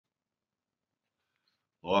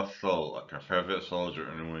Lost Soul, a Confederate Soldier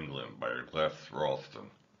in New England by Les Rolston.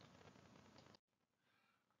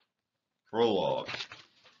 Prologue.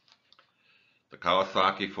 The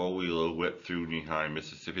Kawasaki four-wheeler whipped through knee-high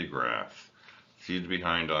Mississippi grass. Seated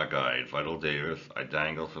behind our guide, Vital Davis, I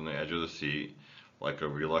dangled from the edge of the seat like a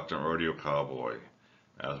reluctant rodeo cowboy.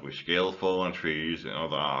 As we scaled fallen trees and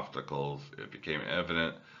other obstacles, it became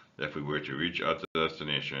evident that if we were to reach our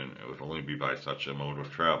destination, it would only be by such a mode of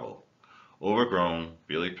travel. Overgrown,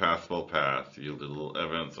 barely passable paths yielded little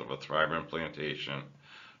evidence of a thriving plantation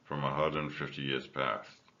from 150 years past.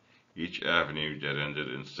 Each avenue dead-ended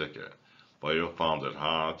in thicket. Vital found it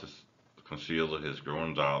hard to conceal his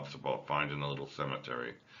growing doubts about finding a little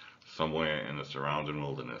cemetery somewhere in the surrounding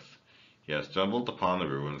wilderness. He had stumbled upon the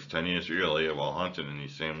ruins 10 years earlier while hunting in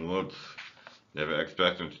these same woods, never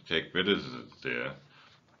expecting to take visitors there.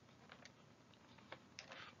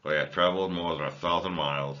 But I had traveled more than 1,000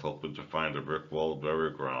 miles, hoping to find a brick-walled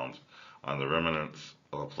burial ground on the remnants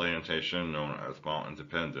of a plantation known as Mount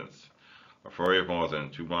Independence. A foray of more than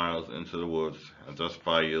 2 miles into the woods, and thus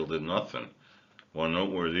far yielded nothing. One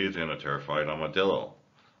noteworthy than a terrified armadillo.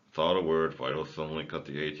 Without a word, Vital suddenly cut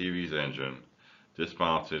the ATV's engine,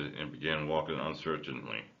 dismounted, and began walking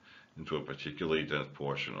uncertainly into a particularly dense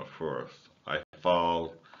portion of forest. I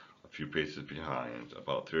followed a few paces behind.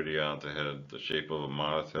 About 30 yards ahead, the shape of a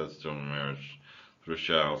modest headstone emerged through the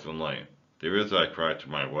shadows and light. "There is," I cried to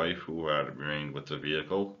my wife, who had remained with the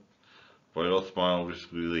vehicle. Vital smiled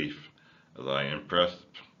with relief as I impressed,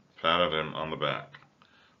 patted him on the back.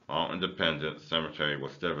 Mount Independence Cemetery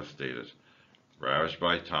was devastated. Ravaged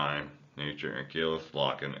by time, nature, and careless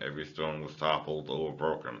locking, every stone was toppled or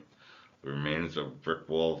broken. The remains of brick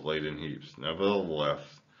walls laid in heaps.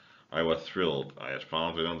 Nevertheless, I was thrilled. I had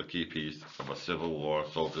found another key piece of a Civil War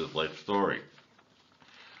soldier's life story.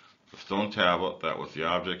 The stone tablet that was the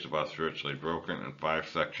object of our search lay broken in 5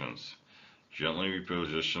 sections. Gently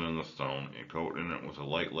repositioning the stone and coating it with a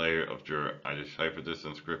light layer of dirt, I deciphered this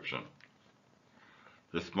inscription.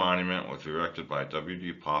 This monument was erected by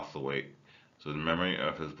W.D. Postlethwaite to the memory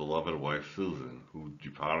of his beloved wife Susan, who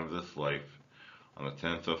departed this life on the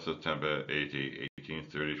 10th of September A.D.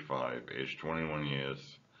 1835, aged 21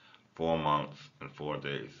 years, 4 months, and 4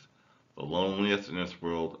 days. The loneliest in this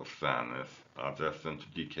world of sadness are destined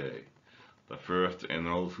to decay. The first, and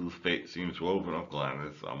those whose fate seems woven of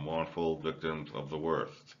gladness, are mournful victims of the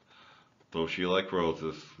worst. Though she, like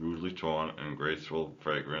roses, rudely torn in graceful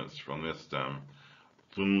fragrance from their stem,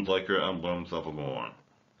 bloomed like her emblems of a morn,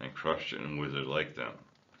 and crushed and withered like them.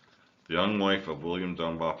 The young wife of William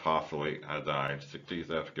Dunbar Postlethwaite had died 6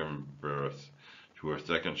 days after giving birth to her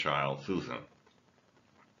second child, Susan.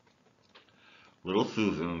 Little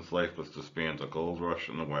Susan's life was to span the gold rush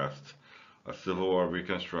in the West, a Civil War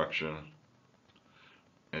reconstruction,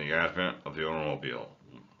 and the advent of the automobile.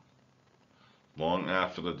 Long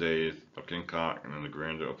after the days of King Cotton and the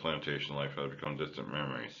grandeur of plantation life had become distant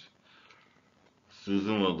memories,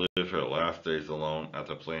 Susan would live her last days alone at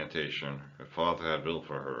the plantation her father had built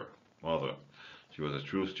for her mother. She was a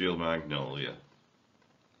true steel magnolia.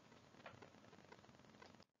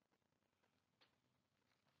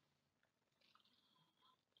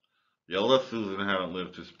 The eldest Susan hadn't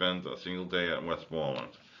lived to spend a single day at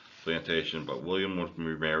Westmoreland plantation, but William would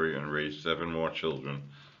remarry and raise 7 more children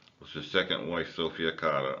with his second wife, Sophia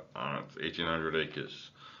Carter, on its 1,800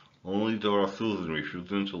 acres. Only daughter Susan,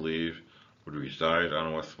 refusing to leave, would reside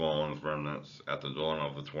on Westmoreland's remnants at the dawn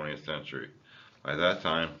of the 20th century. By that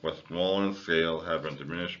time, Westmoreland's scale had been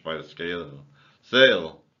diminished by the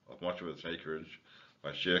sale of much of its acreage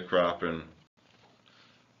by sharecropping,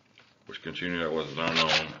 which continued at what is now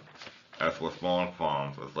known as Westmoreland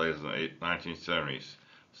Farms as late as the 1970s.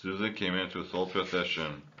 Susan came into sole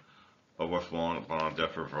possession of Westmoreland upon a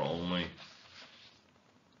death of her only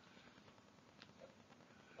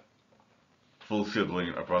full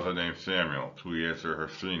sibling, a brother named Samuel, 2 years her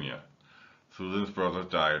senior. Susan's brother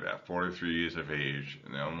died at 43 years of age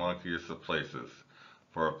in the unluckiest of places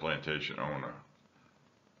for a plantation owner.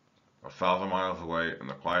 1,000 miles away in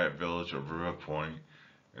the quiet village of River Point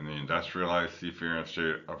in the industrialized seafaring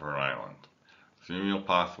state of Rhode Island. Samuel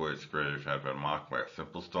Postlethwaite's grave had been marked by a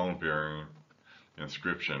simple stone bearing the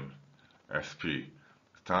inscription, SP.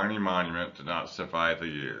 The tiny monument did not survive the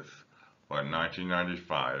years, but in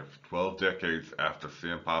 1995, 12 decades after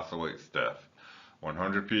Sam Postlethwaite's death,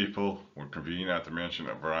 100 people would convene at the mansion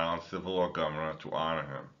of Rhode Island Civil War governor to honor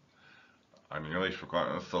him. A nearly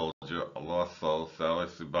forgotten soldier, a lost soul, sadly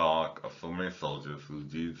symbolic of so many soldiers whose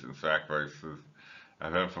deeds and sacrifices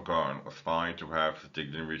have been forgotten, was finally to have his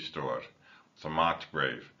dignity restored. It's a marked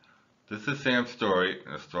grave. This is Sam's story,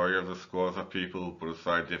 and the story of the scores of people who put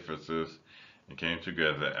aside differences and came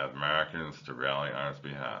together as Americans to rally on his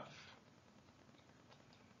behalf.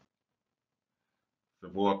 The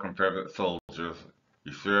War Confederate Soldiers,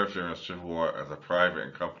 he served during the Civil War as a private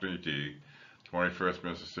in Company D, 21st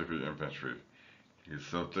Mississippi Infantry. He is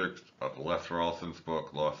subject of Les Rolston's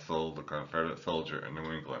book Lost Soul, the Confederate Soldier in New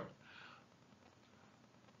England.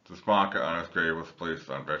 This marker on his grave was placed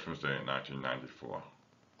on Veterans Day in 1994.